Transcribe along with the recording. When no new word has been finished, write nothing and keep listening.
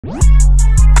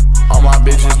All my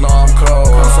bitches know I'm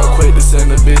cold. I'm so quick to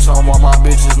send a bitch home. All my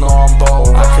bitches know I'm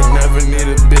bold. I could never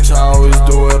need a bitch, I always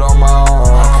do it on my own.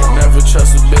 I could never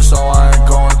trust a bitch, so I ain't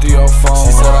going through your phone.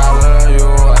 She said I love you,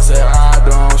 I said I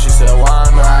don't. She said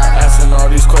why not?